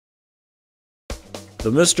The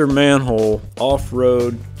Mr. Manhole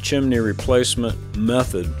off-road chimney replacement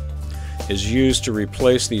method is used to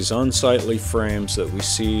replace these unsightly frames that we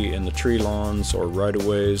see in the tree lawns or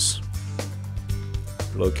right-of-ways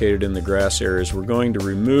located in the grass areas. We're going to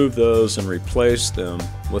remove those and replace them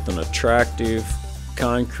with an attractive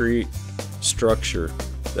concrete structure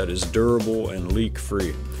that is durable and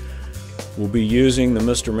leak-free. We'll be using the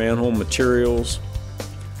Mr. Manhole materials.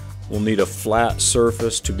 We'll need a flat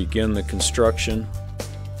surface to begin the construction.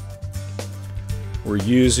 We're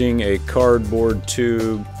using a cardboard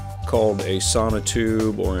tube called a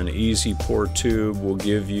sonotube or an easy pour tube. We'll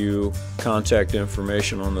give you contact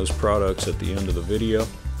information on those products at the end of the video.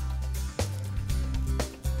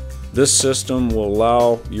 This system will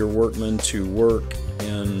allow your workmen to work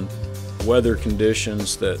in weather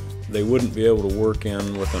conditions that they wouldn't be able to work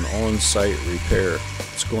in with an on-site repair.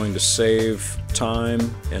 It's going to save time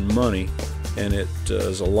and money, and it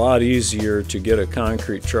is a lot easier to get a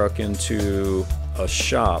concrete truck into a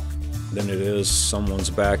shop than it is someone's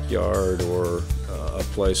backyard or a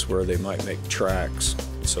place where they might make tracks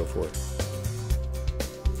and so forth.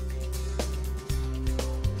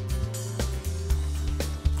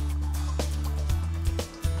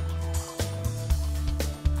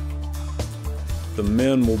 The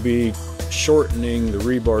men will be shortening the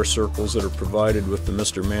rebar circles that are provided with the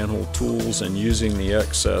Mr. Manhole tools and using the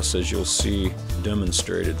excess, as you'll see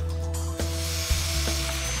demonstrated.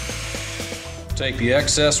 Take the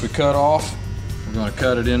excess we cut off. We're going to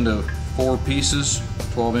cut it into 4 pieces,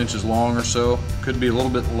 12 inches long or so. Could be a little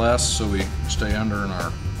bit less so we stay under in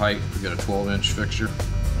our pipe. We got a 12-inch fixture.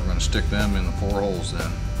 We're going to stick them in the 4 holes then,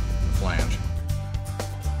 the flange.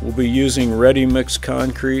 We'll be using ready mix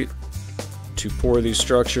concrete to pour these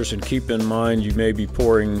structures, and keep in mind you may be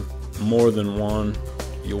pouring more than one.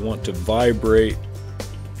 You'll want to vibrate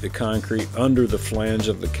the concrete under the flange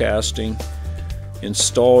of the casting.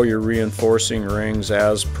 Install your reinforcing rings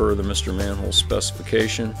as per the Mr. Manhole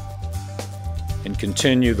specification, and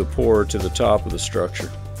continue the pour to the top of the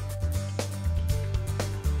structure.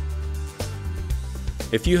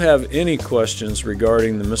 If you have any questions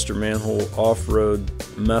regarding the Mr. Manhole off-road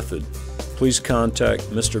method, please contact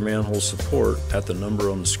Mr. Manhole support at the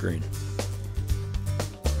number on the screen.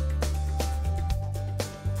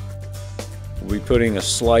 We'll be putting a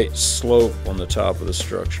slight slope on the top of the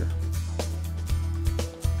structure.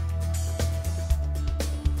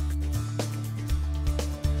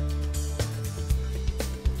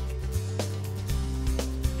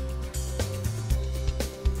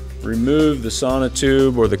 Remove the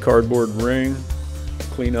sonotube or the cardboard ring,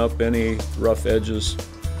 clean up any rough edges,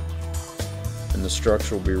 and the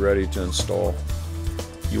structure will be ready to install.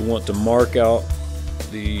 You'll want to mark out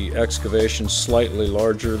the excavation slightly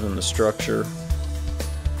larger than the structure.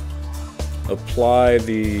 Apply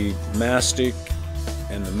the mastic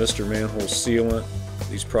and the Mr. Manhole sealant.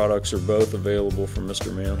 These products are both available from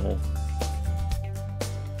Mr. Manhole.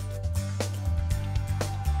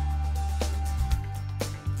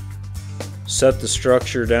 Set the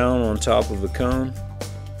structure down on top of the cone.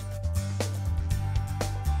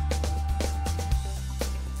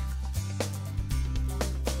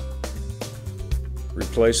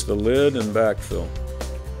 Replace the lid and backfill.